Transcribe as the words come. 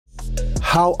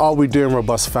How are we doing,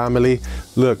 Robust family?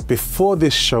 Look, before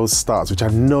this show starts, which I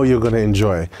know you're going to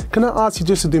enjoy, can I ask you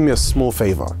just to do me a small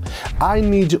favor? I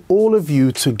need all of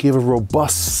you to give a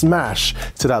robust smash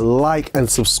to that like and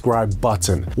subscribe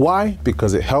button. Why?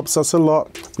 Because it helps us a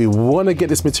lot. We want to get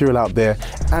this material out there,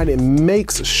 and it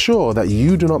makes sure that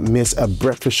you do not miss a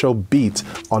breakfast show beat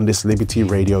on this Liberty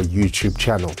Radio YouTube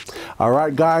channel. All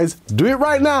right, guys, do it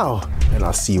right now, and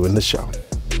I'll see you in the show.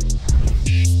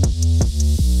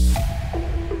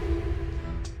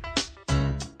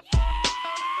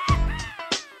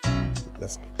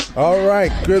 All right,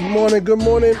 good morning, good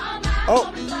morning. Oh,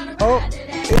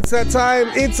 it's that time.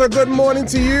 It's a good morning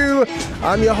to you.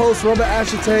 I'm your host, Robert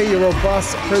Ashitey, your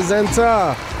robust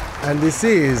presenter, and this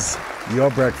is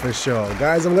your breakfast show.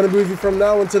 Guys, I'm going to be with you from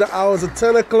now until the hours of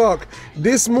 10 o'clock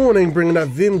this morning, bringing that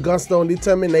vim, gusto, and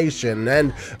determination.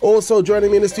 And also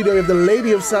joining me in the studio, we have the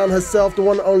lady of sound herself, the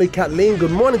one and only Kathleen.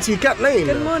 Good morning to you, Kathleen.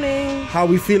 Good morning. How are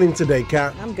we feeling today,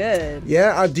 Kat? I'm good.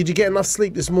 Yeah? Did you get enough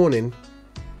sleep this morning?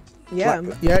 Yeah.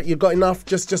 Yeah, you got enough?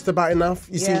 Just about enough?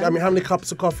 You see, Yeah. I mean, how many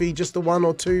cups of coffee? Just the one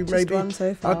or two, maybe? Just one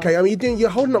so far. Okay, I mean, you're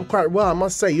holding up quite well, I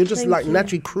must say. You're just Thank you.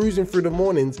 naturally cruising through the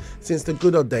mornings since the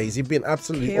good old days. You've been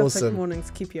absolutely Chaotic awesome.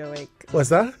 mornings keep you awake. What's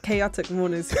that? Chaotic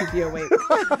mornings keep you awake.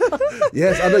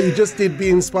 Yes, I know you just did Be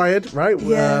Inspired, right?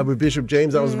 Yeah. With Bishop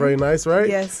James. That was very nice, right?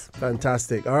 Yes.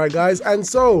 Fantastic. All right, guys. And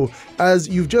so, as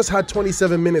you've just had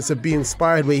 27 minutes of Be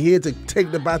Inspired, we're here to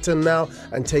take the baton now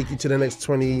and take you to the next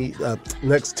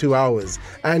next 2 hours.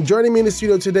 And joining me in the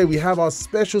studio today, we have our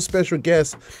special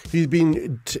guest who's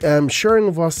been sharing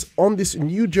with us on this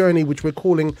new journey, which we're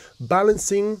calling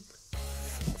Balancing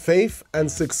Faith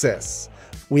and Success.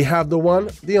 We have the one,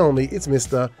 the only, it's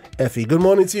Mr. Effie. Good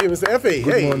morning to you, Mr. Effie.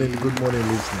 Good morning,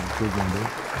 listeners. Good morning.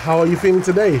 How are you feeling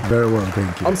today? Very well,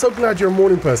 thank you. I'm so glad you're a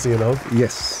morning person, you know.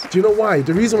 Yes. Do you know why?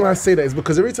 The reason why I say that is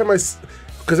because every time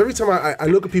I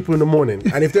look at people in the morning,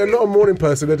 and if they're not a morning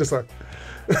person, they're just like,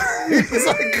 it's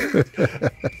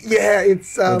like, yeah,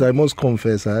 it's. But I must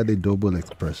confess, I had a double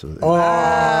espresso.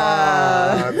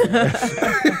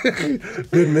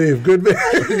 Good move, good move.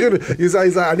 Good. He's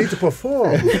like, I need to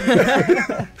perform.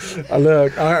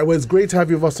 Look, all right, well, it's great to have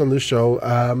you with us on the show.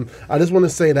 I just want to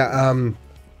say that,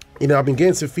 I've been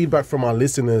getting some feedback from our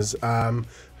listeners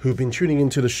who've been tuning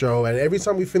into the show, and every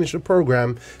time we finish the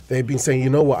program, they've been saying, you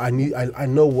know what, I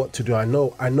know what to do. I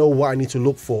know what I need to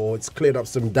look for. It's cleared up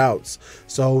some doubts.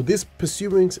 So this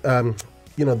pursuing,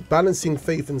 balancing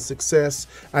faith and success,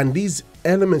 and these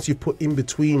elements you put in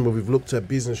between, where we've looked at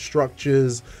business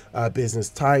structures, business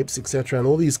types, etc., and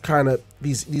all these kind of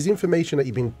these information that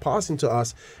you've been passing to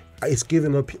us, it's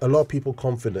given a lot of people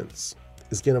confidence.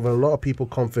 It's given a lot of people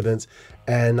confidence,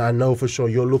 and I know for sure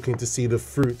you're looking to see the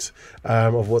fruit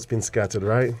of what's been scattered,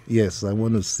 right? Yes, I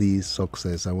want to see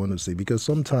success. I want to see, because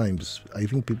sometimes I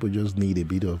think people just need a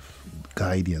bit of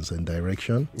guidance and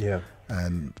direction. Yeah.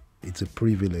 And it's a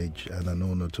privilege and an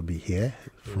honor to be here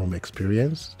from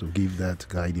experience to give that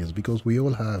guidance, because we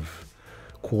all have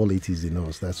qualities in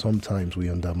us that sometimes we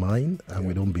undermine and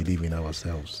we don't believe in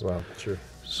ourselves. Wow, true.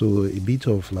 So a bit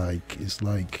of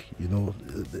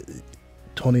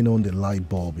turning on the light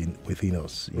bulb within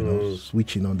us,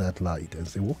 switching on that light and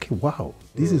say, okay, wow,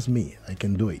 this is me. I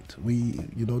can do it.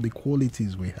 The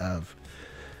qualities we have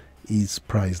is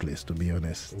priceless, to be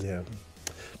honest. Yeah,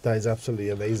 that is absolutely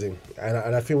amazing.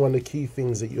 And I think one of the key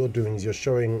things that you're doing is you're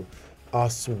showing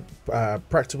us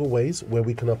practical ways where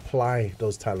we can apply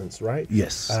those talents, right?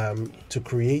 Yes. To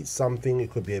create something.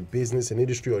 It could be a business, an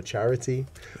industry, or a charity,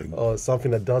 or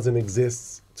something that doesn't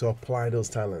exist, to apply those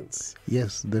talents.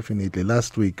 Yes, definitely.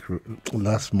 Last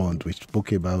month, we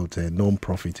spoke about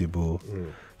non-profitable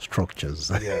structures.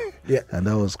 Yeah. And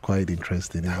that was quite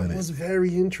interesting, isn't it? That was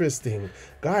very interesting.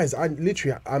 Guys,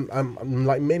 I'm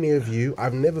like many of you,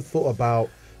 I've never thought about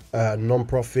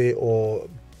non-profit or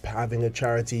having a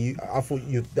charity. I thought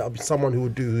that would be someone who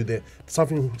would do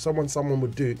something someone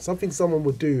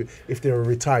would do if they were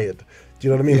retired. Do you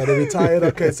know what I mean? Like, they're retired,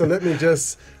 okay, so let me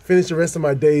just finish the rest of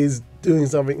my days doing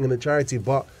something in a charity.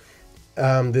 But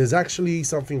there's actually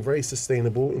something very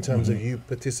sustainable in terms of you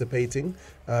participating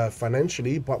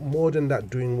financially, but more than that,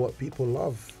 doing what people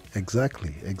love.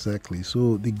 Exactly.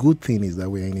 So the good thing is that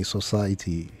we're in a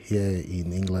society here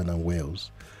in England and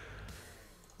Wales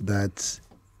that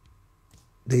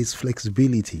there's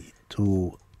flexibility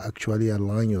to actually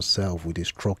align yourself with a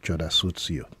structure that suits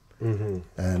you.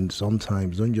 And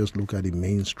sometimes don't just look at the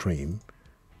mainstream,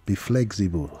 be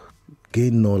flexible,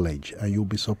 gain knowledge, and you'll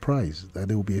be surprised that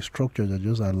there will be a structure that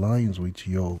just aligns with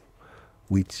your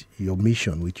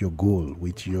mission, with your goal,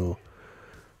 with your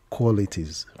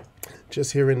qualities.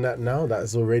 Just hearing that now,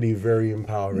 that's already very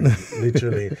empowering,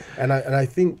 literally. And I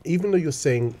think even though you're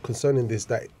saying concerning this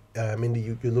that in the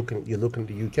you're looking at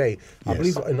the UK, I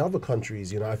believe in other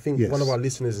countries, I think one of our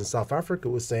listeners in South Africa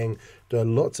was saying there are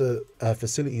lots of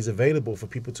facilities available for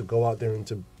people to go out there and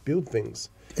to build things.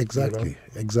 Exactly.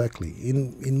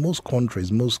 In most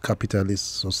countries, most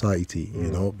capitalist society,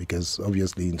 because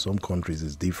obviously in some countries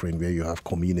it's different where you have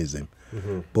communism,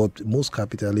 but most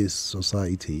capitalist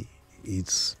society,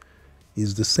 it's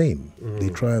the same. They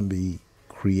try and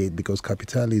create, because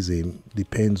capitalism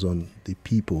depends on the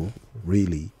people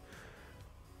really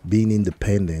being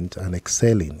independent and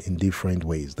excelling in different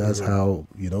ways. That's how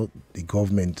the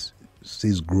government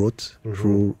sees growth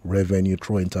through revenue,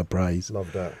 through enterprise.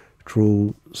 Love that.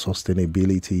 Through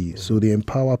sustainability. So they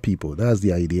empower people. That's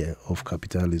the idea of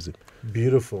capitalism.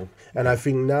 Beautiful. And I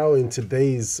think now in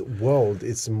today's world,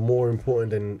 it's more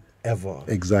important than ever.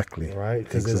 Exactly. Right?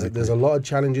 Because there's a lot of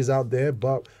challenges out there,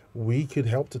 but we could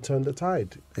help to turn the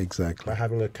tide. Exactly. By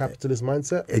having a capitalist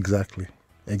mindset. Exactly.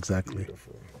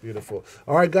 Beautiful.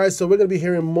 All right, guys. So we're going to be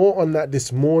hearing more on that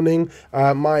this morning.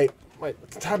 My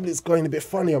tablet's going a bit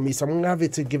funny on me, so I'm going to have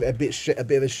it to give it a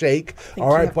bit of a shake.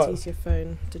 All right, but use your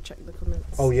phone to check the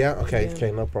comments. Oh yeah,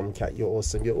 okay, no problem, Kat. You're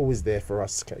awesome. You're always there for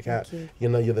us, Kat.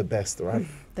 You're the best, all right?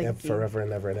 Thank you. Forever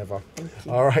and ever and ever.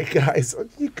 All right, guys.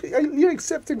 You're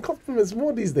accepting compliments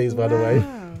more these days, by the way.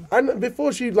 And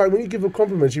before when you give a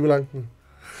compliment, she was like.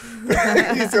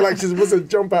 You feel like she's supposed to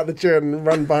jump out the chair and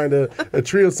run behind a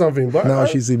tree or something. But now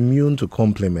she's immune to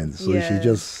compliments, so she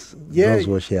just does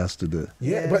what she has to do.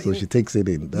 So she takes it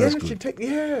in. That's good.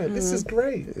 This is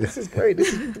great. This is great.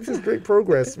 This is great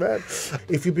progress, man.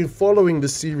 If you've been following the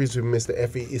series with Mr.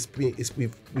 Effie,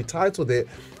 we titled it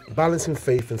 "Balancing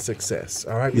Faith and Success."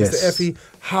 All right, Mr. Effie,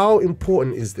 how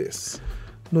important is this?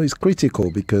 No, it's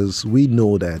critical because we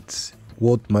know that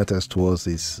what matters to us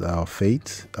is our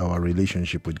faith, our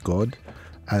relationship with God,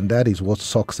 and that is what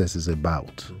success is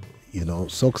about.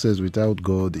 Success without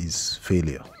God is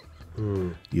failure.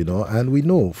 And we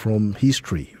know from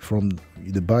history, from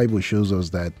the Bible shows us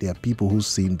that there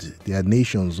are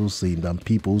nations who seemed, and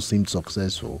people who seemed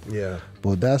successful. Yeah.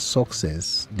 But that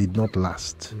success did not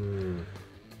last.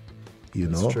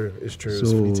 It's true.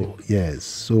 So, yes.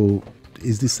 So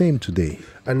it's the same today.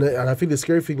 And I think the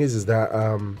scary thing is that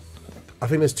I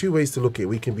think there's two ways to look at it.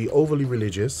 We can be overly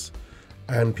religious,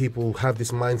 and people have this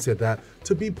mindset that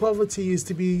to be poverty is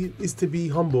to be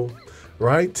humble,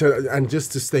 right? And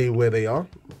just to stay where they are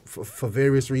for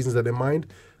various reasons that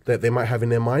they might have in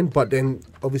their mind. But then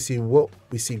obviously what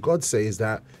we see God say is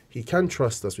that he can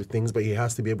trust us with things, but he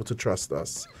has to be able to trust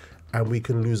us, and we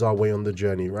can lose our way on the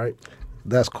journey, right?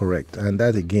 That's correct. And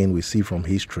that again we see from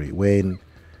history when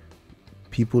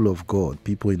people of God,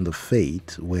 people in the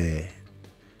faith were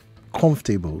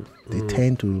comfortable, they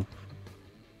tend to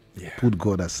put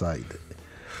God aside.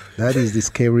 That is the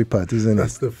scary part, isn't it?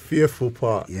 That's the fearful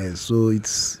part. Yeah, so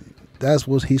that's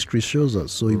what history shows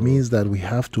us. So it means that we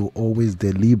have to always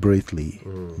deliberately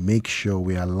make sure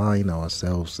we align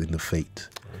ourselves in the faith.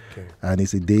 Okay. And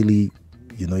it's a daily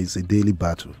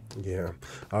battle. Yeah.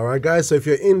 All right, guys. So if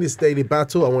you're in this daily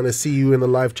battle, I want to see you in the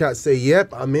live chat. Say,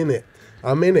 yep, I'm in it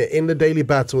in the daily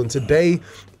battle. And today,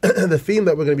 the theme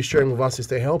that we're going to be sharing with us is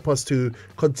to help us to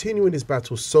continue in this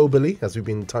battle soberly, as we've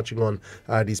been touching on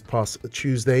these past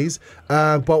Tuesdays,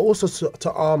 but also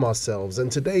to arm ourselves.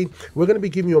 And today, we're going to be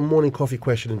giving you a morning coffee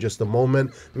question in just a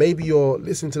moment. Maybe you're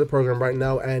listening to the program right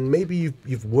now, and maybe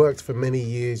you've worked for many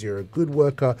years, you're a good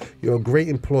worker, you're a great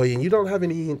employee, and you don't have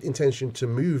any intention to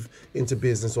move into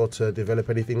business or to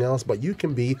develop anything else, but you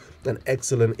can be an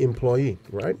excellent employee,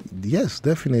 right? Yes,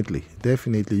 definitely.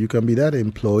 You can be that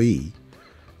employee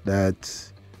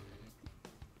that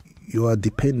you are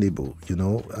dependable,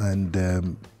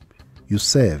 and you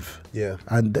serve. Yeah.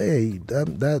 And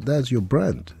that's your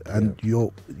brand, and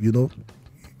you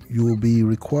will be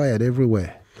required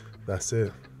everywhere. That's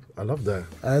it. I love that.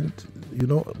 And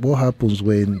what happens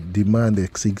when demand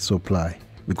exceeds supply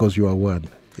because you are one?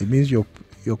 It means your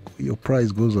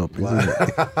price goes up, isn't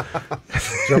it?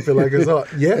 Jumping like it's hot.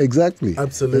 Yeah, exactly.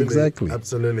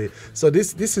 Absolutely. So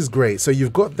this is great. So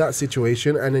you've got that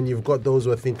situation, and then you've got those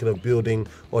who are thinking of building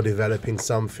or developing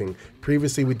something.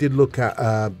 Previously, we did look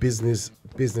at business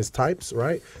types,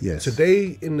 right? Yes.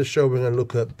 Today in the show, we're going to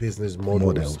look at business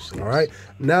models. Yes. All right.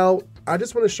 Now, I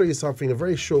just want to show you something, a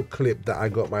very short clip that I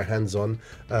got my hands on,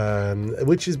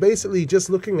 which is basically just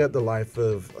looking at the life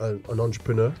of an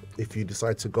entrepreneur, if you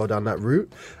decide to go down that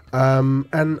route.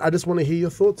 And I just want to hear your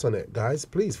thoughts on it, guys.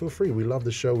 Please feel free. We love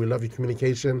the show. We love your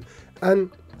communication. And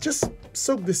just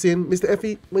soak this in. Mr.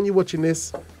 Effie, when you're watching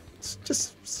this,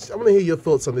 I want to hear your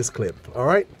thoughts on this clip. All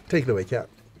right? Take it away, Kat.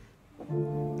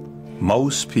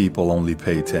 Most people only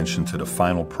pay attention to the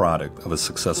final product of a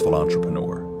successful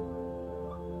entrepreneur.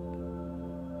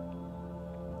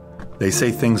 They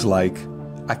say things like,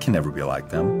 I can never be like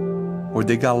them, or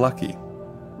they got lucky.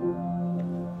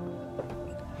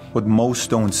 What most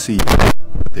don't see is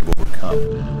what they've overcome.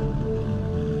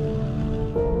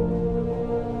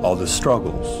 All the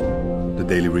struggles, the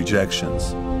daily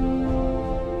rejections,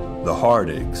 the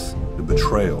heartaches, the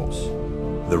betrayals,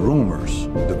 the rumors,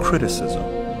 the criticism,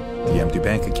 the empty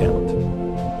bank account,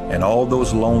 and all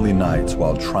those lonely nights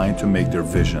while trying to make their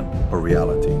vision a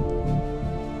reality.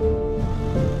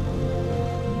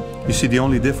 You see, the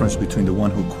only difference between the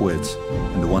one who quits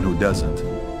and the one who doesn't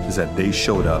is that they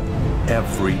showed up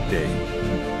every day.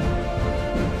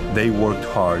 They worked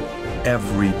hard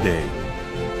every day.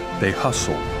 They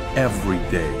hustled every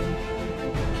day.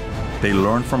 They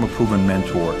learned from a proven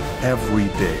mentor every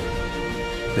day.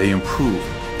 They improved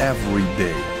every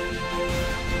day.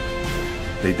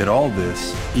 They did all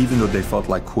this even though they felt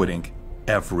like quitting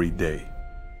every day.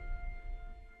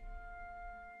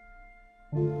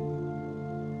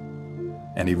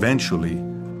 And eventually,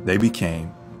 they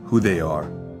became who they are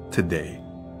today.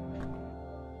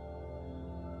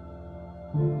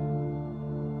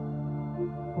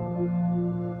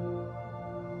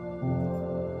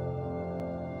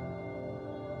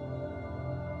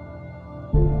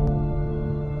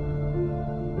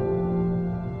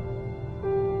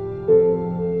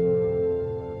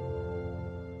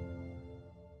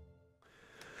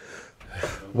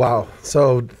 Wow.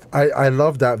 So I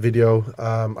love that video.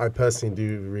 I personally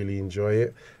do really enjoy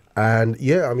it. And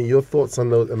yeah, I mean, your thoughts on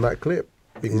that clip?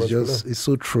 It's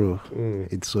so true.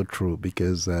 It's so true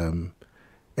because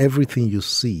everything you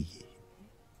see,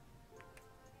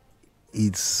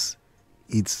 it's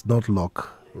not luck.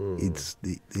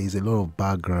 There's a lot of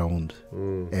background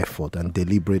effort and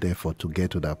deliberate effort to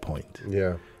get to that point.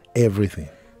 Yeah. Everything.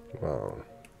 Wow.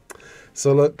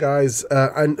 So look, guys,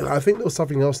 and I think there was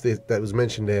something else that was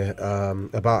mentioned there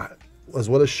about, as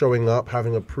well as showing up,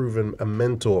 having a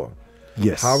mentor.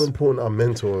 Yes. How important are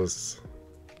mentors?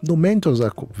 No, mentors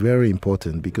are very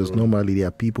important because normally they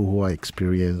are people who are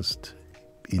experienced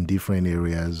in different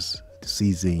areas,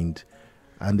 seasoned,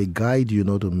 and they guide you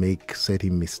not to make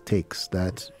certain mistakes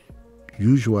that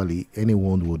usually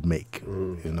anyone would make,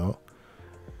 you know.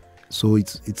 So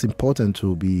it's important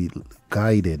to be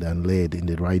guided and led in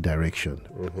the right direction.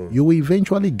 You will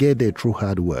eventually get there through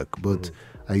hard work, but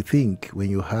I think when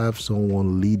you have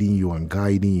someone leading you and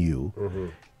guiding you,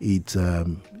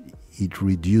 it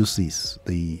reduces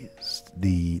the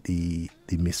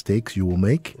mistakes you will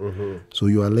make. So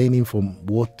you are learning from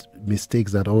what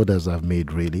mistakes that others have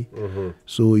made, really.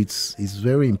 So it's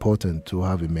very important to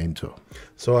have a mentor.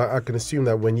 So I can assume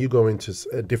that when you go into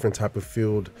a different type of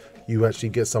field, you actually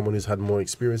get someone who's had more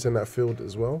experience in that field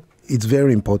as well? It's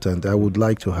very important. I would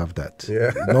like to have that.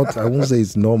 Yeah. I won't say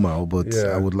it's normal, but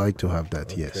I would like to have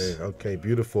that, yes. Okay,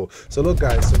 beautiful. So look,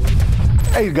 guys.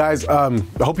 Hey, guys, I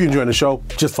hope you're enjoying the show.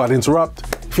 Just thought I'd interrupt.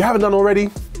 If you haven't done already,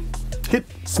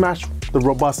 smash the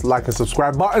robust like and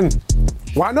subscribe button.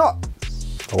 Why not?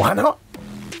 Why not?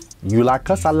 You like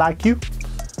us, I like you.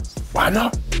 Why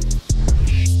not?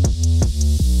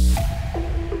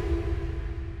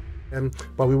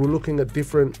 But we were looking at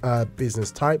different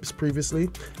business types previously,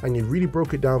 and you really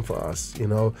broke it down for us. You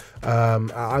know,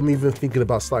 I'm even thinking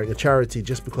about starting a charity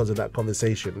just because of that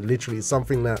conversation. Literally, it's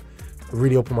something that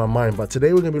really opened my mind. But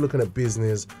today we're going to be looking at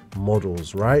business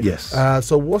models, right? Yes.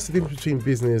 So what's the difference between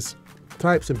business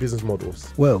types and business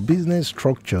models? Well, business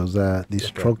structures are the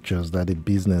structures that a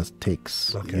business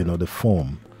takes, you know, the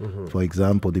form. For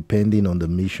example, depending on the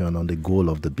mission, on the goal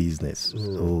of the business.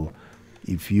 So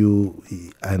if you,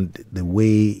 and the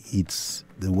way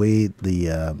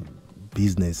the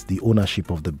business, the ownership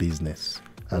of the business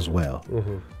as well.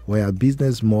 Where a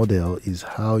business model is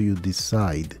how you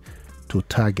decide to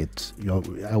target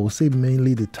I would say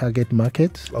mainly the target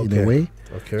market in a way.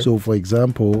 So for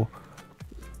example,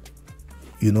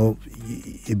 you know,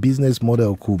 a business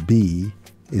model could be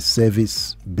a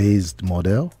service-based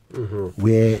model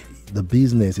where the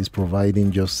business is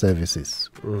providing just services.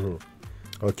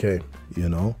 Okay. You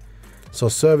know, so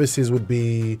services would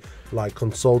be like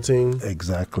consulting.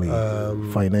 Exactly.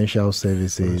 Financial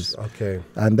services. Okay.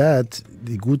 And that,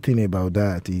 the good thing about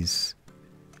that is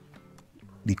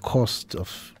the cost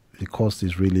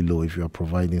is really low if you are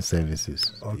providing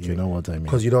services. You know what I mean?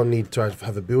 Because you don't need to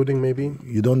have a building, maybe.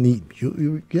 You don't need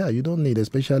you don't need,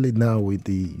 especially now with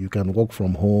you can work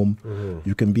from home.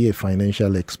 You can be a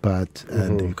financial expert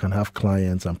and you can have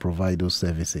clients and provide those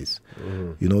services.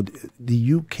 You know,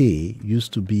 the UK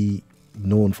used to be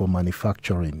known for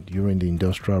manufacturing during the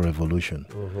Industrial Revolution.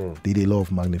 Did a lot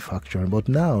of manufacturing, but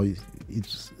now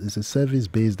it's a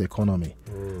service-based economy.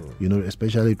 You know,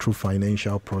 especially through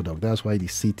financial product. That's why the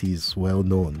city is well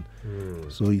known.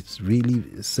 So it's really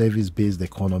a service-based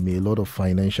economy. A lot of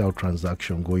financial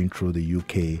transaction going through the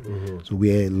UK. So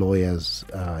where lawyers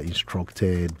are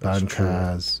instructed,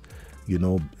 bankers, you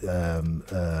know,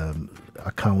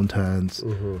 accountants.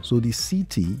 So the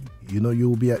city, you know,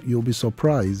 you'll be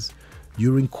surprised.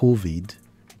 During COVID,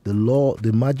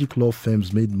 the magic law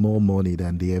firms made more money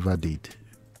than they ever did,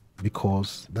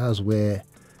 because that's where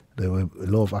there were a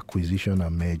lot of acquisition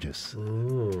and mergers.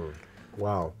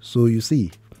 Wow. So you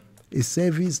see, a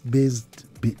service-based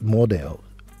model,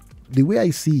 the way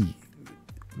I see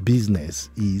business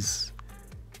is,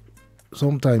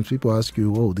 sometimes people ask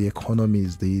you, oh, the economy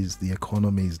is this, the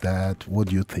economy is that. What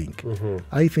do you think?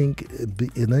 I think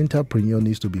an entrepreneur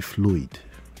needs to be fluid.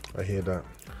 I hear that.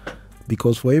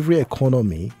 Because for every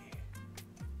economy,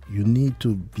 you need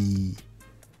to be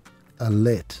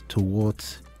alert to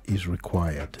what is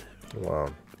required. Wow.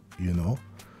 You know?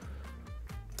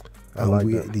 I like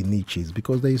that. The niches,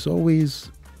 because there is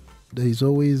always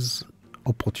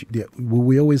opportunity.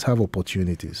 We always have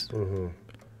opportunities.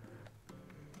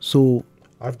 So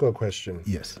I've got a question.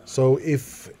 yes, So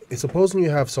if supposing you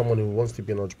have someone who wants to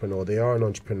be an entrepreneur, they are an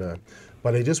entrepreneur,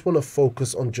 but they just want to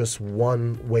focus on just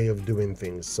one way of doing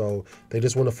things. So they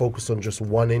just want to focus on just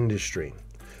one industry.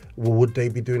 Well, would they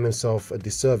be doing themselves a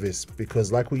disservice?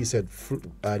 Because like what you said,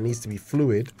 needs to be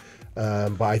fluid.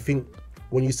 But I think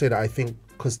when you say that, I think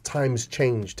because times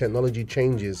change, technology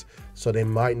changes, so they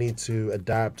might need to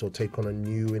adapt or take on a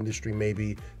new industry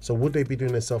maybe. So would they be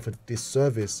doing themselves a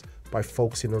disservice by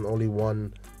focusing on only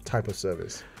one type of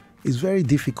service? it's very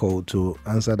difficult to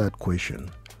answer that question,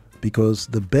 because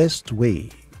the best way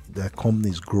that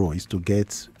companies grow is to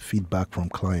get feedback from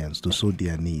clients to suit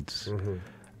their needs.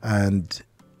 And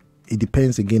it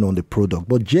depends again on the product.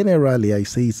 But generally, I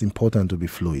say it's important to be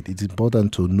fluid. It's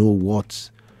important to know what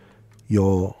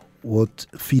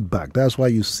feedback. That's why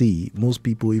you see most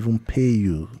people even pay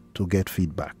you to get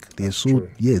feedback. They're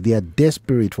they are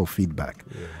desperate for feedback.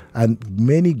 And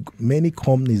many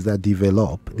companies that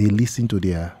develop, they listen to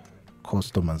their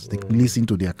customers, they listen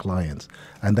to their clients.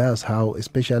 And that's how,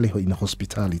 especially in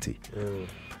hospitality,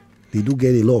 they do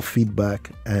get a lot of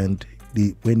feedback, and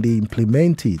when they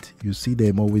implement it, you see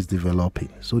them always developing.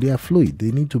 So they are fluid.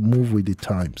 They need to move with the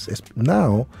times.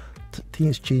 Now,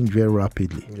 things change very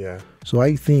rapidly. So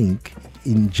I think,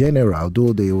 in general,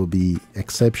 though there will be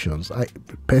exceptions, I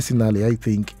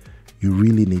think you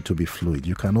really need to be fluid.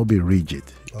 You cannot be rigid,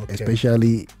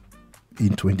 especially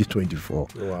in 2024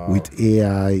 with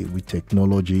AI, with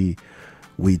technology,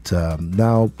 with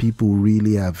now people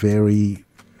really are very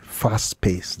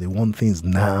fast-paced. They want things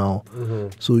now.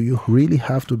 So you really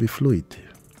have to be fluid.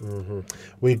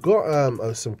 We've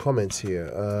got some comments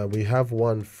here. We have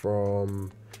one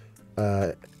from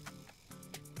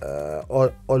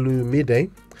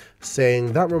Olumide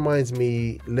saying, that reminds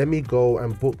me, let me go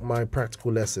and book my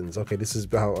practical lessons. Okay, this is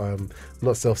about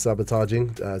not self-sabotaging,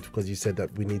 because you said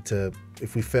that we need to,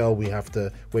 if we fail,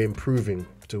 we're improving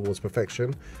towards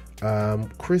perfection.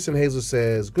 Chris and Hazel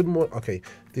says, good morning. Okay,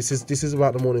 this is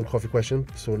about the morning coffee question,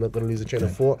 so we're not going to lose the train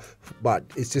of thought, but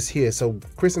it's just here. So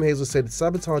Chris and Hazel said,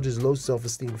 sabotage is low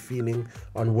self-esteem, feeling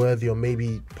unworthy, or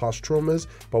maybe past traumas,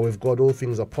 but with God all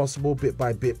things are possible, bit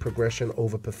by bit progression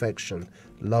over perfection.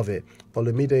 Love it.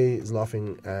 Olumide is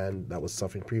laughing, and that was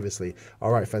something previously.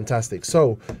 All right, fantastic.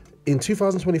 So in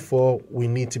 2024, we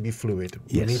need to be fluid.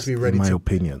 We need to be ready. In my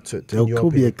opinion, there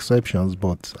could be exceptions,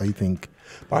 but I think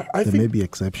there may be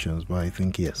exceptions, but I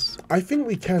think yes. I think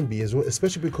we can be as well,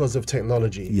 especially because of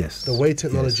technology. Yes. The way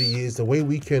technology is, the way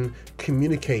we can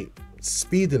communicate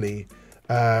speedily,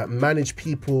 manage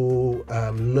people,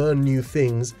 learn new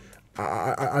things.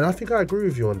 And I think I agree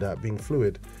with you on that, being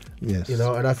fluid. Yes. You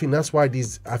know, and I think that's why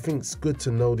I think it's good to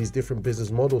know these different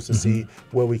business models to see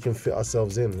where we can fit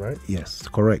ourselves in, right? Yes,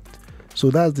 correct.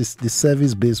 So that's the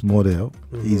service-based model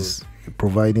is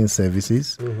providing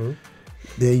services.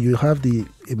 Then you have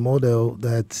a model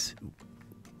that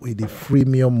with the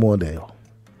freemium model.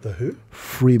 The who?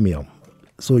 Freemium.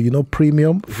 So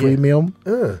freemium.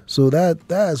 So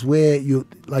that's where you,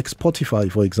 like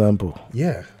Spotify, for example.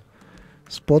 Yeah.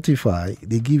 Spotify,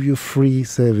 they give you free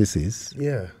services.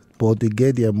 Yeah. But they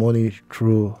get their money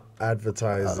through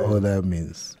advertising. All that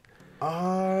means.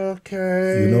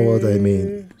 Okay. You know what I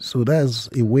mean? So that's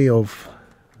a way of.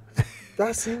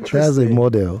 That's interesting. That's a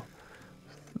model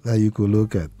that you could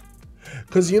look at.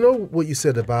 Because you know what you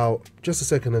said about just a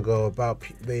second ago about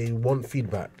they want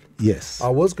feedback. Yes. I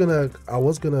was gonna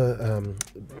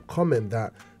comment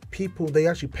that people, they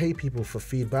actually pay people for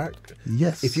feedback.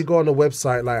 Yes. If you go on a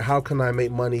website like, how can I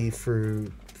make money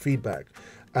through feedback?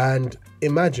 And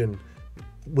imagine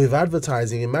with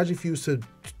advertising, imagine if you used to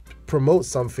promote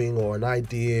something or an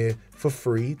idea for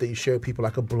free that you share with people,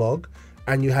 like a blog,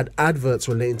 and you had adverts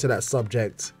relating to that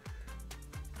subject.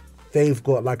 They've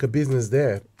got like a business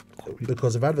there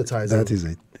because of advertising. That is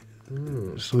it.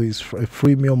 So it's a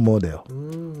freemium model.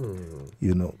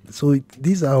 You know, so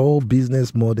these are all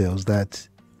business models that,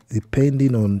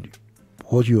 depending on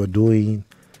what you are doing,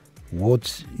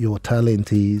 what your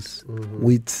talent is,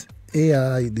 with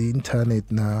AI, the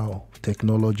internet now,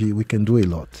 technology, we can do a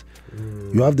lot.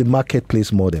 You have the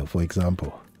marketplace model, for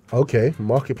example. Okay,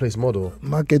 marketplace model.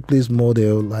 Marketplace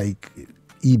model like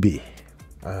eBay.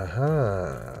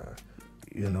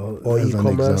 You know, Or as an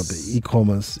e-commerce. example,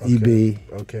 e-commerce, Okay,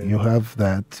 eBay. okay. You have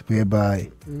that whereby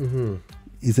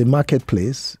it's a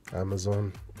marketplace.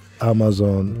 Amazon.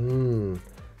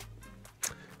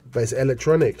 But it's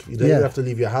electronic. You don't even have to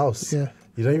leave your house. Yeah.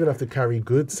 You don't even have to carry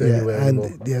goods Yeah, anywhere and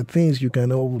anymore. there are things you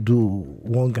can all do.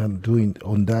 One can do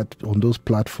on those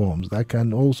platforms. That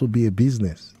can also be a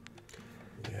business.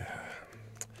 I'm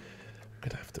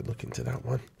gonna have to look into that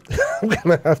one. I'm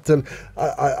gonna have to.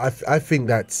 I think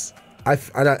that's.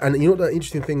 And you know what the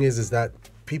interesting thing is that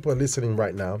people are listening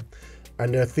right now,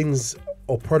 and there are things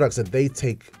or products that they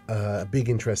take a big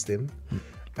interest in,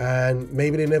 and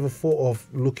maybe they never thought of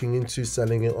looking into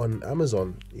selling it on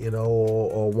Amazon, you know,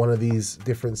 or one of these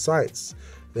different sites.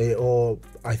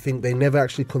 I think they never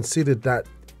actually considered that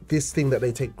this thing that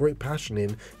they take great passion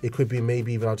in, it could be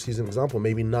maybe, even I'll just use an example,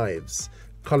 maybe knives,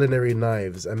 culinary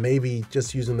knives, and maybe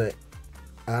just using the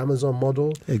Amazon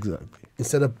model. Exactly.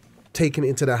 Instead of taking it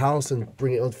into the house and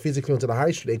bring it on physically onto the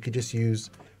high street, they could just use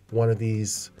one of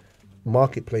these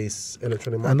marketplace,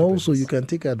 electronic marketplaces. And also you can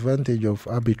take advantage of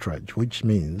arbitrage, which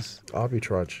means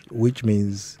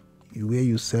where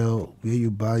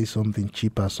you buy something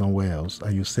cheaper somewhere else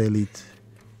and you sell it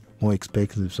more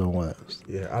expensive somewhere else.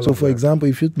 Yeah. So for example,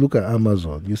 if you look at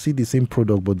Amazon, you see the same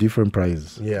product but different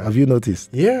prices. Yeah. Have you noticed?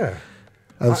 Yeah.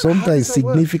 And How sometimes does that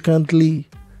work? significantly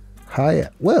higher.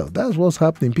 Well, that's what's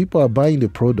happening. People are buying the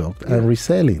product and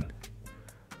reselling.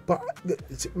 But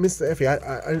Mr. Effie,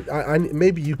 I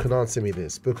maybe you can answer me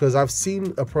this, because I've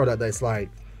seen a product that's like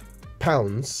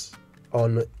pounds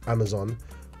on Amazon,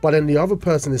 but then the other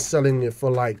person is selling it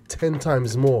for like 10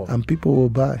 times more. And people will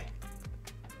buy.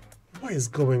 What is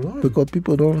going on? Because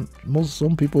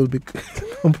some people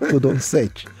don't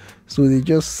search. So they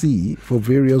just see for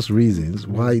various reasons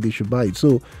why they should buy it.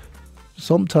 So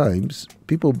sometimes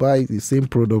people buy the same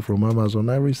product from Amazon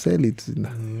and resell it.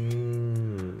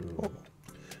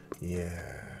 Yeah,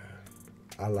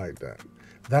 I like that.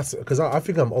 That's because I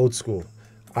think I'm old school.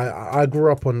 I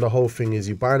grew up on the whole thing is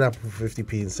you buy an apple for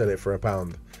 50p and sell it for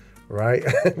 £1, right?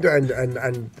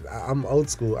 and I'm old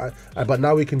school. But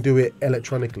now we can do it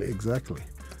electronically. Exactly.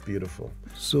 Beautiful.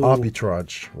 So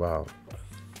Arbitrage. Wow.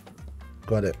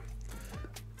 Got it.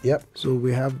 Yep. So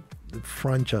we have the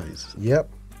franchise. Yep.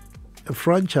 A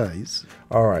franchise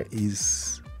All right.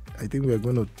 is, I think we are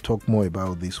going to talk more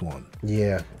about this one.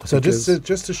 Yeah. So Because-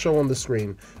 just to show on the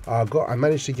screen, I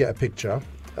managed to get a picture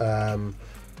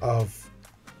of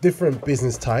different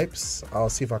business types. I'll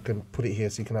see if I can put it here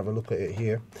so you can have a look at it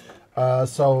here.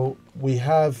 So we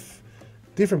have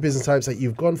different business types that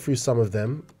you've gone through some of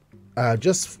them.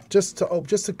 Just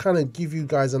to kind of give you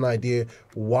guys an idea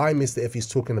why Mr. F is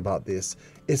talking about this,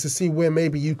 is to see where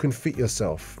maybe you can fit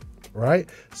yourself, right?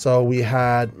 So we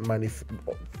had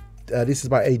this is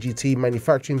by AGT,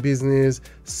 manufacturing business,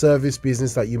 service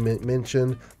business that you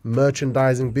mentioned,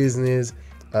 merchandising business,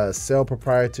 sale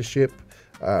proprietorship,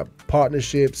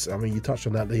 partnerships. I mean, you touched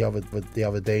on that the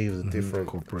other day. It was a different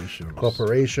corporation,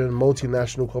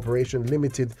 multinational corporation,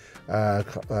 limited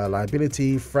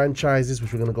liability, franchises,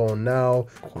 which we're going to go on now,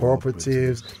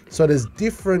 cooperatives. So there's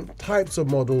different types of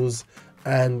models,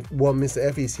 and what Mr.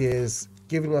 F is here is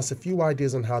giving us a few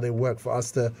ideas on how they work for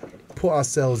us to put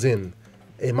ourselves in.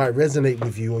 It might resonate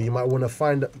with you, or you might want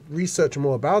to research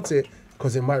more about it,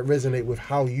 because it might resonate with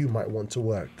how you might want to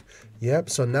work. Yep.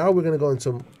 So now we're going to go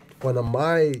into one of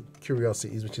my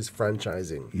curiosities, which is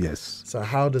franchising. Yes. So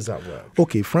how does that work?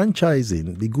 Okay,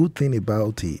 franchising, the good thing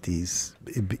about it is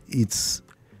it's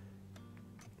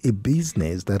a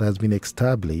business that has been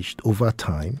established over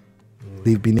time.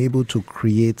 They've been able to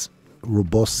create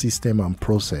robust system and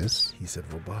process. He said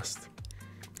robust.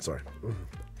 Sorry.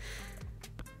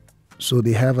 So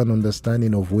they have an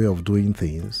understanding of way of doing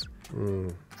things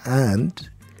and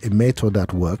a method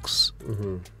that works.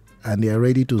 And they are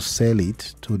ready to sell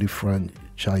it to the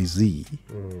franchisee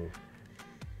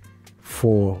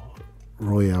for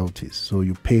royalties, so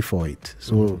you pay for it.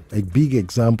 So a big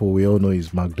example we all know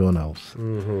is McDonald's.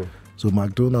 So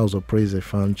McDonald's operates a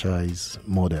franchise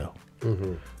model.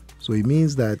 So it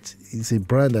means that it's a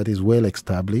brand that is well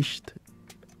established,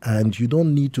 and you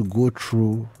don't need to go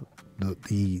through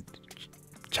the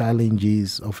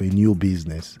challenges of a new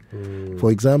business.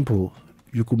 For example,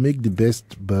 you could make the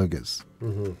best burgers,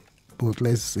 but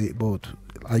let's say,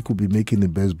 I could be making the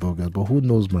best burgers, but who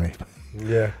knows mine?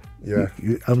 Yeah.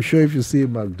 I'm sure if you see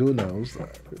McDonald's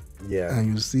and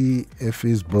you see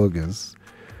FA's burgers,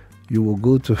 you will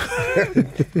go to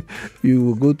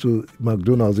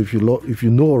McDonald's if you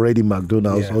know already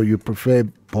McDonald's, or you prefer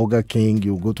Burger King,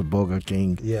 you'll go to Burger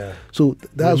King. Yeah. So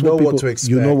that's you know what people what to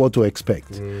expect. You know what to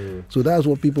expect. So that's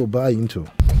what people buy into.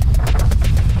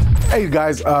 Hey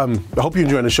guys, I hope you're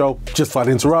enjoying the show. Just thought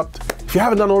I'd interrupt. If you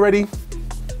haven't done already,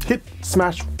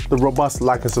 smash the robust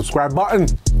like and subscribe button.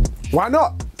 Why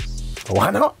not?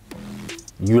 Why not?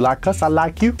 You like us, I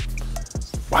like you.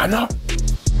 Why not?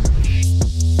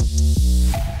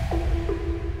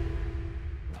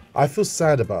 I feel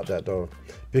sad about that though,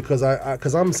 because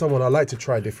I'm someone, I like to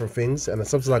try different things, and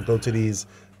sometimes I go to these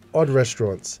odd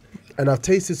restaurants, and I've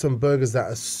tasted some burgers that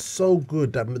are so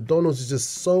good that McDonald's is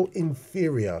just so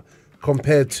inferior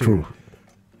compared to. True.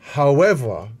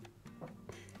 However,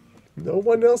 no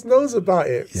one else knows about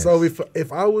it. Yes. So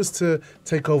if I was to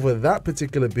take over that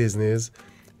particular business,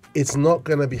 it's not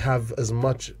going to have as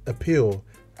much appeal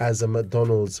as a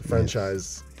McDonald's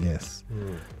franchise. Yes.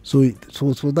 So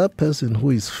that person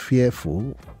who is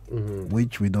fearful,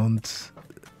 which we don't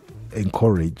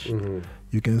encourage,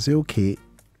 you can say, okay,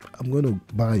 I'm going to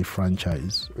buy a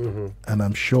franchise, and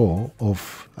I'm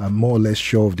more or less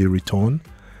sure of the return.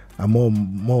 I'm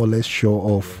more or less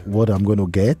sure of what I'm going to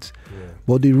get.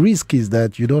 But the risk is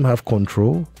that you don't have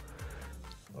control.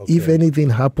 Okay. If anything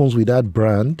happens with that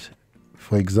brand,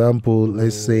 for example,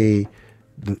 let's say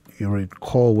you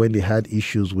recall when they had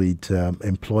issues with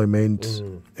employment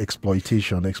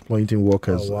exploiting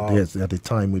workers at the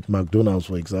time with McDonald's,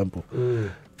 for example.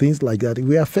 Things like that, it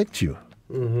will affect you,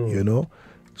 you know?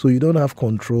 So you don't have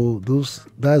control.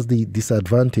 That's the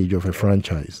disadvantage of a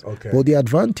franchise. Okay. But the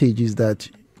advantage is that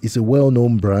it's a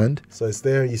well-known brand. So it's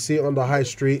there, you see it on the high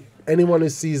street. Anyone who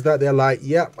sees that, they're like,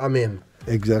 yep, I'm in.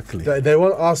 Exactly. They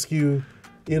won't ask you,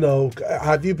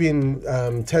 have you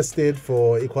been tested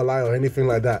for E. coli or anything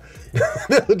like that?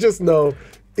 They'll just know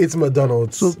it's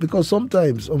McDonald's. So because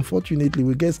sometimes, unfortunately,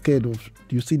 we get scared of,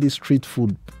 you see this street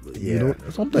food, you know,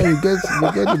 sometimes you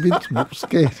get a bit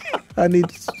scared, and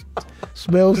it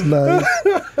smells nice.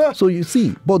 So you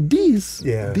see, but these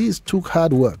took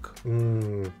hard work.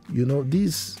 To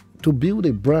build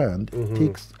a brand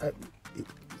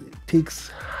takes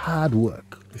hard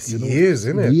work. It's years,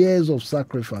 isn't it? Years of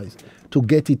sacrifice to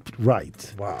get it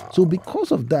right. Wow. So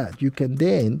because of that, you can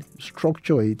then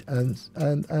structure it and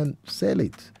sell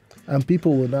it. And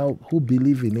people will now, who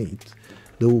believe in it,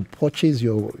 they will purchase they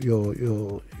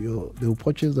will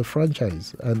purchase the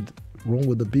franchise and run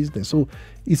with the business. So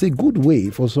it's a good way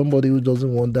for somebody who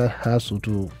doesn't want that hassle,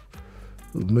 to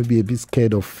maybe a bit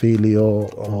scared of failure,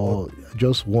 or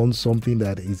just want something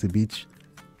that is a bit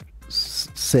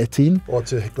setting, or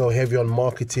to go heavy on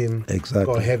marketing. Exactly.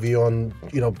 Go heavy on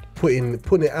putting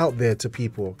it out there to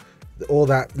people. All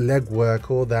that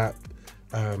legwork, all that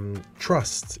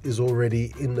trust is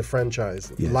already in the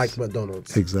franchise, like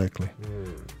McDonald's. Exactly.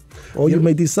 Or you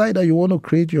may decide that you want to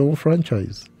create your own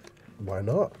franchise. Why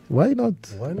not? Why not?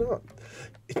 Why not?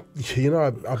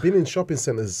 I've been in shopping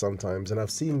centers sometimes, and I've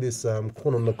seen this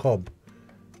corn on the cob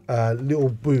little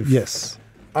booth. Yes,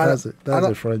 that's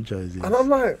a franchise. Yes. And I'm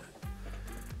like,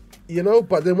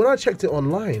 but then when I checked it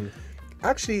online,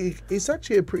 it's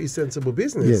actually a pretty sensible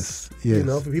business. Yes.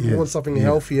 For people who want something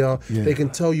healthier, they can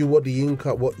tell you what the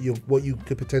income, what you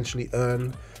could potentially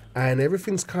earn, and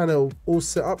everything's kind of all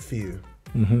set up for you.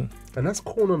 And that's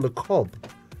corn on the cob.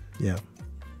 Yeah.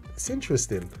 It's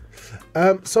interesting.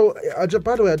 So,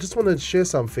 by the way, I just want to share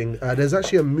something. There's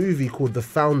actually a movie called The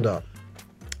Founder.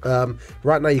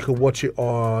 Right now you can watch it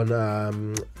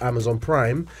on Amazon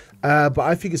Prime. But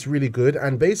I think it's really good,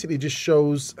 and basically just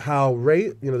shows how Ray,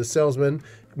 the salesman,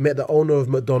 met the owner of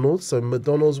McDonald's. So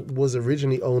McDonald's was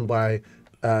originally owned by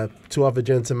two other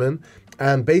gentlemen,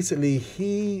 and basically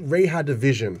Ray had a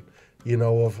vision,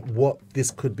 of what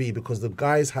this could be, because the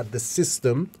guys had the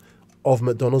system of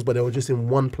McDonald's, but they were just in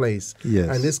one place. Yes.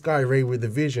 And this guy, Ray, with the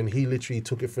vision, he literally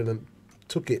took it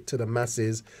to the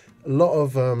masses. A lot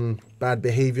of bad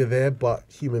behavior there, but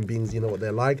human beings, what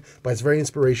they're like. But it's very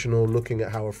inspirational looking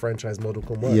at how a franchise model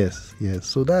can work. Yes.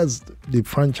 So that's the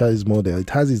franchise model.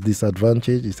 It has its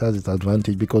disadvantage. It has its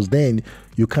advantage, because then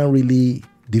you can't really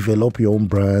develop your own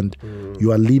brand.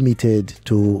 You are limited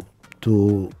to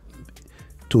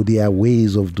their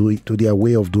ways of doing, to their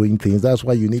way of doing things. That's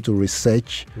why you need to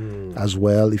research as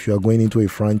well. If you are going into a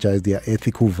franchise, their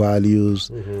ethical values,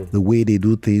 the way they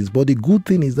do things. But the good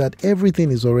thing is that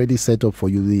everything is already set up for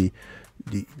you. The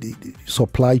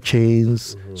supply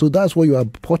chains. So that's what you are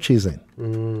purchasing.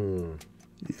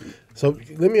 So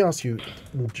let me ask you,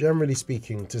 generally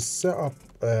speaking, to set up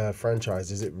a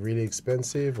franchise, is it really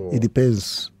expensive? Or? It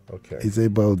depends. Okay. It's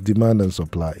about demand and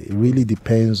supply. It really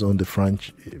depends on the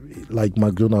franchise. Like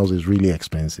McDonald's is really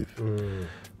expensive.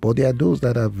 But there are those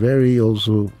that are very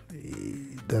also,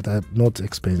 that are not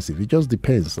expensive. It just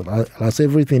depends. As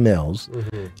everything else,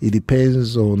 it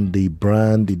depends on the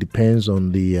brand. It depends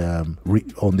on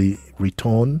the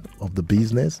return of the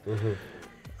business.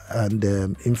 And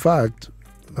in fact,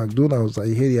 McDonald's, I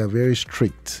hear they are very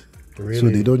strict. Really? So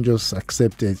they don't just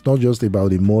accept it. It's not just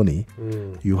about the money.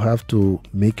 You have to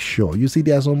make sure. You see,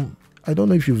 there are some, I don't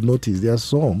know if you've noticed, there are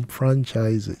some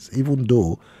franchises, even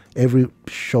though every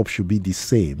shop should be the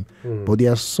same, but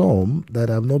there are some that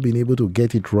have not been able to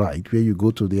get it right, where you go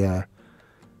to their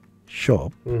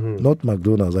shop, not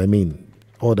McDonald's, I mean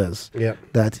others,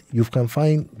 that you can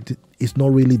find it's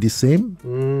not really the same.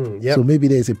 So maybe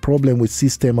there's a problem with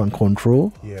system and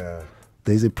control.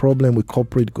 There's a problem with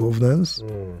corporate governance.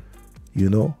 You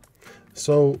know.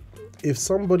 So if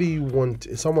someone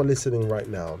listening right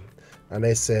now, and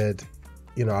they said,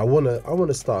 you know, I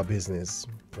wanna start a business,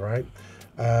 right?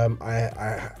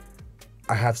 I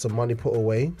have some money put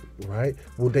away, right?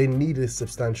 Will they need a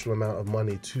substantial amount of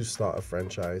money to start a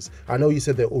franchise? I know you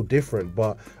said they're all different,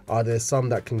 but are there some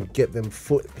that can get their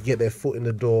foot in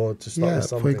the door to start with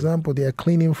something? For example, they are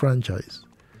cleaning franchise.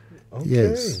 Okay.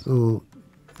 Yes. So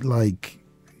like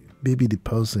maybe the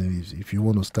person, if you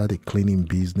want to start a cleaning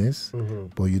business,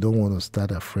 but you don't want to start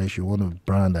afresh, you want a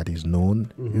brand that is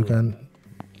known, you can.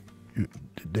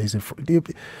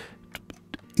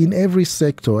 In every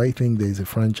sector, I think there is a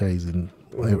franchise.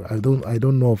 I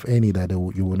don't know of any that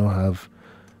you will not have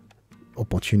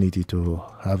opportunity to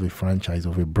have a franchise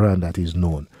of a brand that is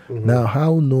known. Now,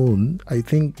 how known? I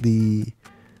think the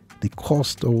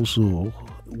cost also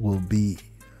will be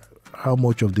how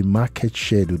much of the market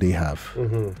share do they have.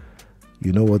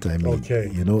 You know what I mean?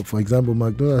 Okay. You know, for example,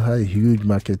 McDonald's has a huge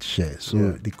market share,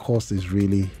 so the cost is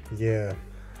really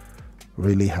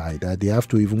high. That they have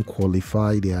to even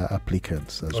qualify their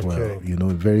applicants as well. You know,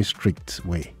 in a very strict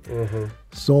way.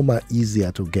 Some are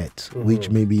easier to get,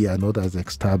 which maybe are not as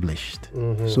established.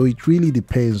 So it really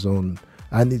depends on,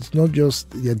 and it's not just,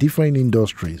 there are different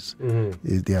industries.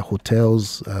 There are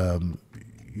hotels,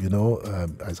 you know,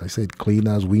 as I said,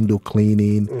 cleaners, window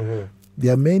cleaning.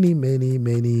 There are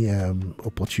many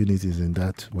opportunities in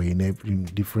that way in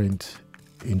different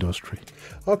industry.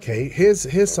 Okay,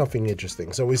 here's something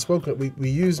interesting. So we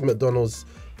use McDonald's,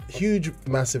 huge,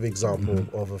 massive example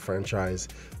of a franchise.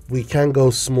 We can go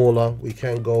smaller. We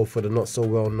can go for the not so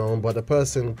well known. But the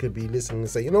person could be listening and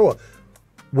say, you know what,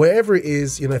 wherever it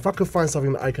is, you know, if I could find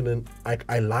something that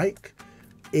I like,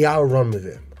 I'll run with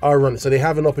it. I'll run it. So they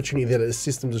have an opportunity there that the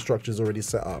systems and structures already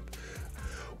set up.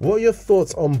 What are your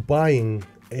thoughts on buying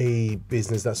a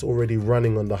business that's already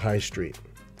running on the high street?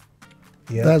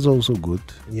 Yeah, that's also good.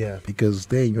 Yeah, because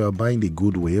then you are buying the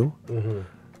goodwill.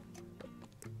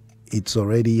 It's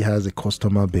already has a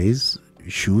customer base. You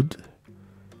should.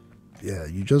 Yeah,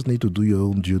 you just need to do your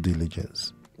own due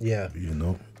diligence. Yeah, you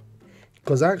know.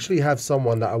 Because I actually have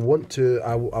someone that I want to.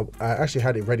 I actually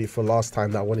had it ready for last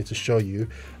time that I wanted to show you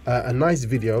a nice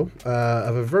video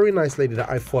of a very nice lady that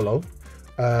I follow.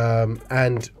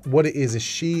 And what it is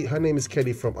her name is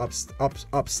Kelly from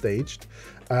Upstaged.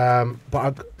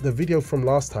 But the video from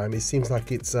last time, it seems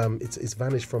like it's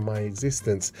vanished from my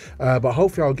existence. But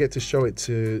hopefully I'll get to show it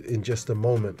in just a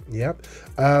moment. Yeah.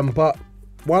 But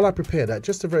while I prepare that,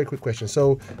 just a very quick question.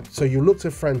 So you looked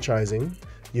at franchising,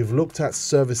 you've looked at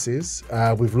services,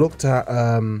 we've looked at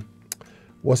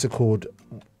what's it called?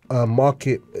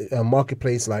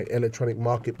 Marketplace, like electronic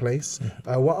marketplace.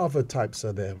 What other types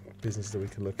are there, businesses that we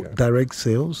can look at? Direct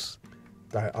sales.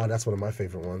 That's one of my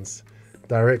favorite ones.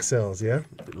 Direct sales, yeah?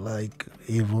 Like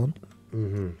Avon,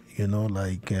 you know,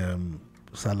 like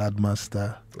Salad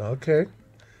Master. Okay.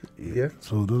 Yeah.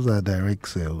 So those are direct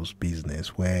sales business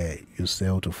where you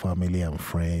sell to family and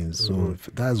friends. So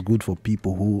that's good for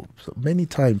people who, many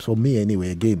times, for me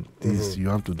anyway, again, this you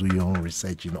have to do your own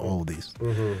research in all this.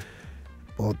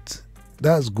 But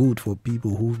that's good for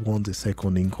people who want a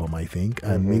second income, I think.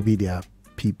 And maybe they are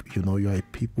people, you know, you're a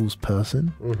people's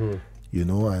person, you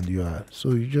know, and you are,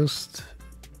 so you just,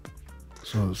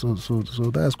 so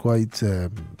that's quite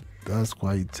that's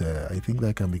quite. I think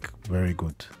that can be very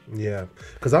good. Yeah,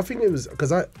 because I think it was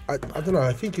because I don't know.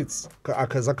 I think it's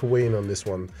because I can weigh in on this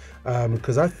one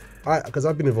because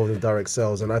I've been involved in direct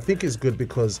sales, and I think it's good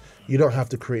because you don't have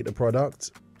to create the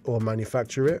product or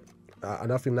manufacture it,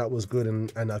 and I think that was good.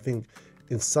 And I think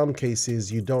in some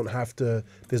cases you don't have to.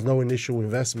 There's no initial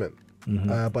investment.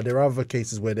 But there are other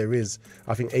cases where there is.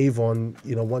 I think Avon,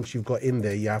 once you've got in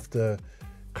there, you have to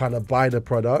kind of buy the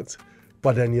product,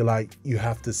 but then you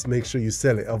have to make sure you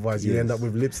sell it. Otherwise, you end up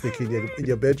with lipstick in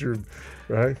your bedroom,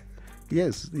 right?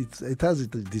 Yes, it has a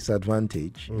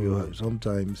disadvantage.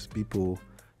 Sometimes people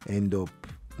end up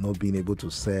not being able to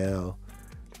sell,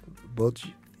 but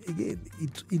again,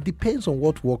 it depends on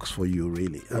what works for you,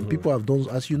 really. And people have done,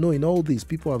 as you know, in all this,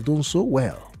 people have done so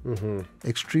well,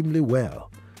 extremely well.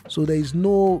 So there is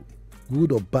no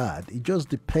good or bad. It just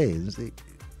depends.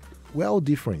 We're all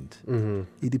different.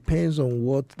 It depends on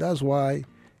what. That's why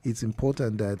it's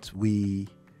important that we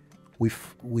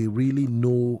really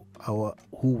know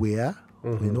who we are.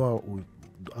 We know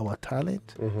our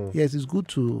talent. Yes, it's good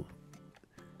to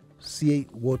see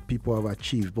what people have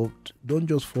achieved, but don't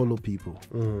just follow people.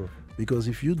 Because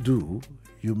if you do,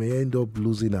 you may end up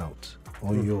losing out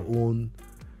on your own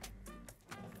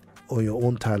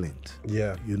talent.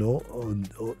 Yeah.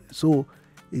 So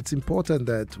it's important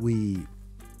that we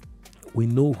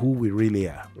know who we really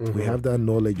are. We have that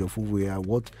knowledge of who we are.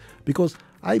 Because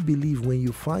I believe when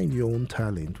you find your own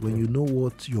talent, when you know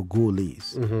what your goal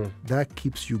is, that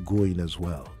keeps you going as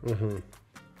well.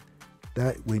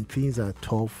 That when things are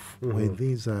tough, when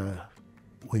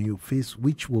you face,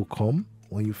 which will come,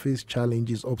 when you face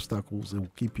challenges, obstacles, it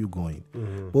will keep you going.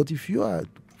 But if you are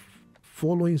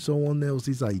following someone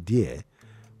else's idea,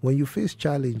 when you face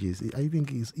challenges, I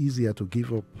think it's easier to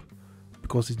give up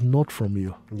because it's not from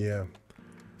you. Yeah.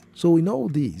 So in all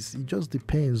this, it just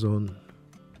depends on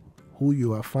who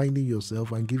you are finding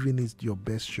yourself and giving it your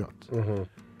best shot.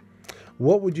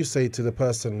 What would you say to the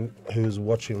person who's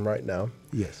watching right now?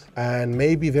 Yes. And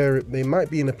maybe they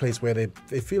might be in a place where they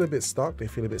feel a bit stuck, they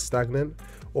feel a bit stagnant,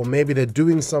 or maybe they're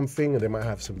doing something and they might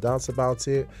have some doubts about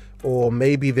it, or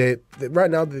maybe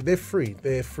right now they're free.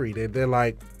 They're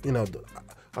like,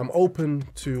 I'm open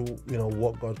to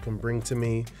what God can bring to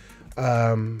me.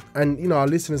 And our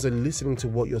listeners are listening to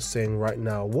what you're saying right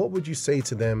now. What would you say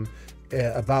to them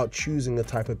about choosing a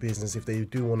type of business if they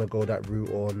do want to go that route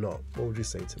or not? What would you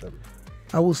say to them?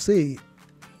 I will say,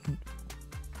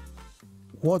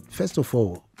 first of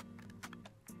all,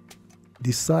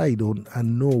 decide on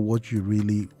and know what you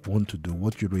really want to do,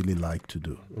 what you really like to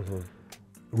do.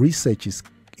 Research is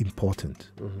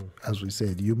important. As we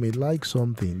said, you may like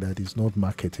something that is not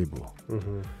marketable.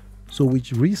 So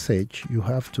with research, you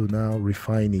have to now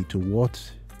refine it to what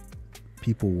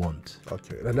people want.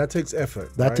 Okay, and that takes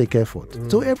effort. That takes effort.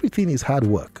 So everything is hard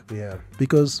work. Yeah.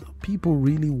 Because people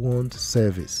really want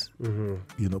service.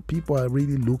 People are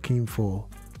really looking for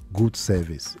good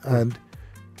service. And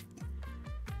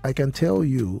I can tell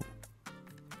you,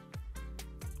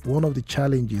 one of the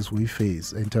challenges we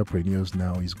face entrepreneurs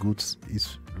now is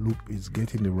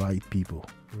getting the right people.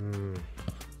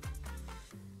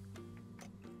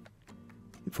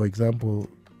 For example,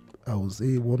 I would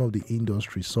say one of the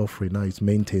industries suffering now is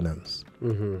maintenance.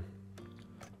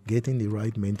 Getting the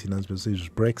right maintenance, because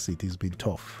Brexit has been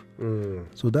tough.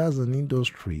 So that's an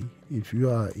industry. If you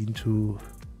are into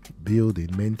building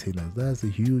maintenance, that's a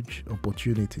huge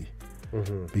opportunity.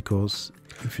 Because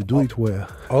if you do it well,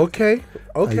 okay,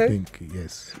 I think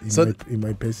yes. In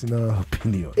my personal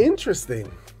opinion,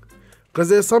 interesting. Because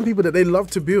there's some people that they love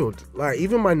to build. Like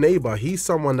even my neighbor, he's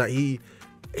someone that he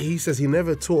says he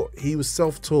never taught. He was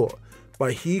self-taught,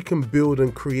 but he can build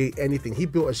and create anything. He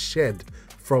built a shed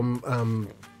from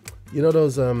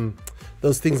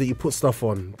those things that you put stuff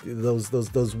on, those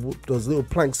little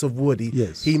planks of wood.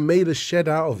 He made a shed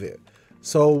out of it.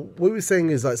 So what we're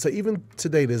saying is so even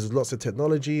today there's lots of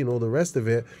technology and all the rest of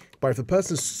it, but if a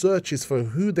person searches for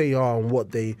who they are and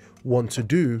what they want to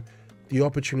do, the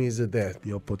opportunities are there.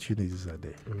 The opportunities are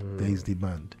there. There is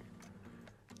demand.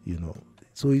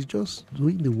 So it's just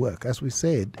doing the work. As we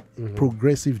said,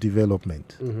 progressive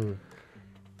development,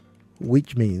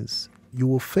 which means you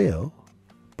will fail,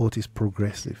 but it's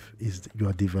progressive. You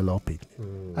are developing.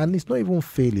 And it's not even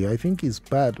failure. I think it's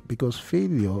bad because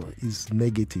failure is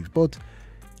negative. But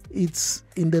it's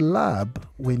in the lab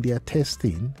when they are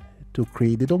testing to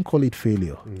create, they don't call it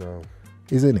failure. No.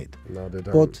 Isn't it? No, they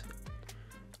don't. But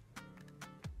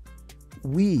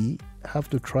we have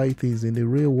to try things in the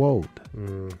real world.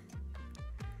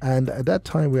 And at that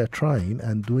time we are trying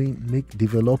and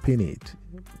developing it.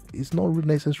 It's not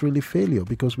necessarily failure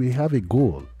because we have a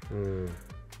goal.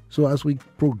 So as we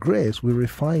progress, we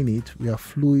refine it, we are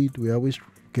fluid, we are always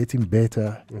getting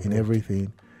better in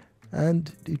everything.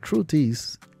 And the truth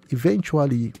is,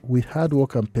 eventually, with hard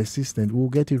work and persistence, we'll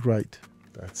get it right.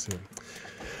 That's it.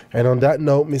 And on that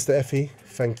note, Mr. Effie,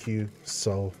 thank you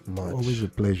so much. Always a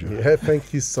pleasure. Yeah,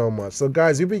 thank you so much. So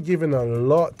guys, we've been given a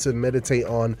lot to meditate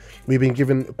on. We've been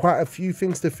given quite a few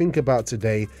things to think about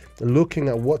today, looking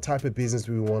at what type of business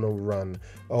we want to run,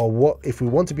 or what, if we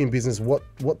want to be in business, what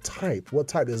type.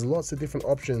 There's lots of different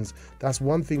options. That's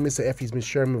one thing Mr. Effie's been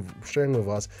sharing with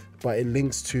us, but it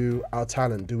links to our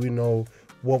talent. Do we know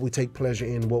what we take pleasure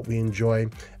in, what we enjoy?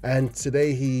 And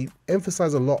today he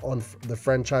emphasized a lot on the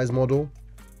franchise model.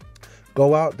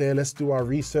 Go out there, let's do our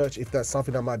research. If that's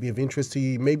something that might be of interest to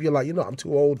you, maybe you're like, I'm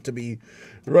too old to be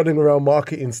running around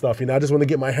marketing stuff. I just want to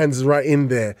get my hands right in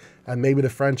there. And maybe the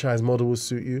franchise model will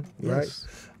suit you, Yes.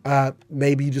 right?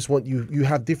 Maybe you just want, you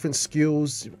have different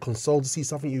skills, consultancy,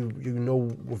 something you know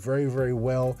very, very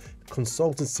well.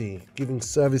 Consultancy, giving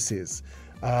services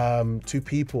to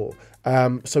people.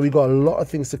 So we got a lot of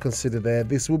things to consider there.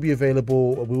 This will be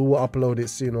available. We will upload it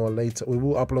sooner or later. We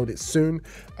will upload it soon,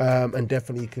 and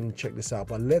definitely you can check this out.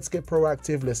 But let's get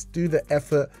proactive. Let's do the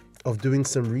effort of doing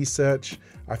some research.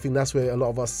 I think that's where a lot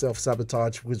of us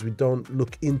self-sabotage, because we don't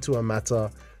look into a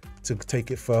matter to take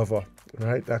it further.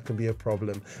 Right, that can be a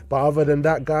problem. But other than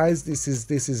that, guys, this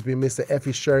has been Mr.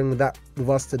 Effie sharing that with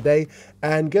us today.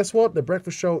 And guess what? The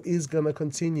breakfast show is gonna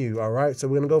continue. All right, so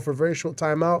we're gonna go for a very short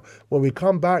time out. When we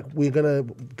come back, we're gonna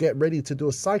get ready to do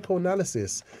a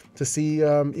psychoanalysis to see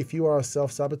if you are a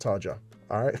self-sabotager.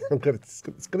 All right, it's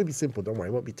going to be simple. Don't worry,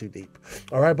 it won't be too deep.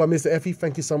 All right, but Mr. Effie,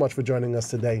 thank you so much for joining us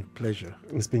today. Pleasure.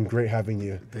 It's been great having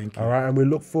you. Thank you. All right, and we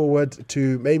look forward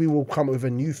to, maybe we'll come up with a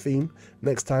new theme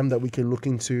next time that we can look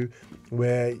into,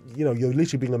 where, you're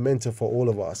literally being a mentor for all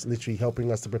of us, literally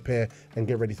helping us to prepare and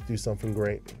get ready to do something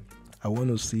great. I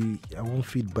want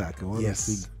feedback. I want to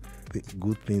see the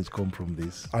good things come from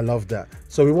this. I love that.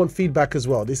 So we want feedback as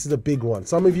well. This is a big one.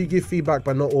 Some of you give feedback,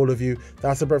 but not all of you.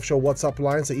 That's the Breakfast Show WhatsApp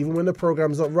line. So even when the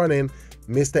program's not running,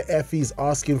 Mr. Effie's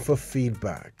asking for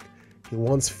feedback. He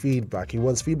wants feedback. He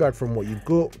wants feedback from what you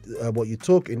got, what you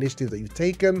took, initiatives that you've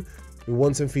taken. We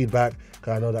want some feedback,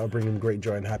 because I know that will bring him great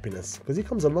joy and happiness. Because he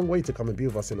comes a long way to come and be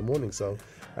with us in the morning. So,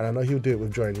 and I know he'll do it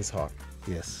with joy in his heart.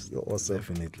 Yes, You're awesome.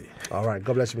 definitely. All right.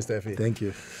 God bless you, Mr. Effie. Thank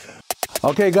you.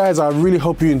 Okay, guys, I really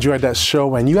hope you enjoyed that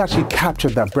show and you actually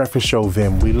captured that breakfast show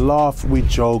vim. We laugh, we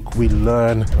joke, we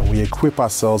learn, and we equip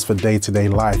ourselves for day-to-day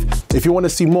life. If you want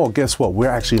to see more, guess what? We're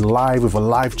actually live with a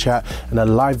live chat and a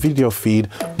live video feed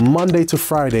Monday to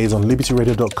Fridays on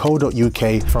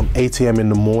libertyradio.co.uk from 8 a.m. in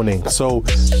the morning. So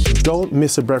don't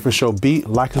miss a breakfast show beat.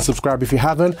 Like and subscribe if you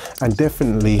haven't, and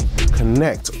definitely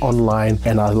connect online.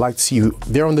 And I'd like to see you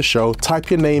there on the show. Type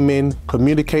your name in,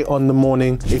 communicate on the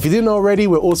morning. If you didn't already,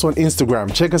 we're also on Instagram.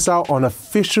 Check us out on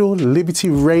Official Liberty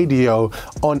Radio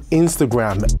on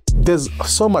Instagram. There's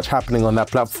so much happening on that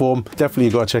platform. Definitely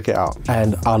go check it out.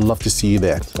 And I'd love to see you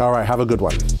there. All right, have a good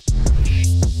one.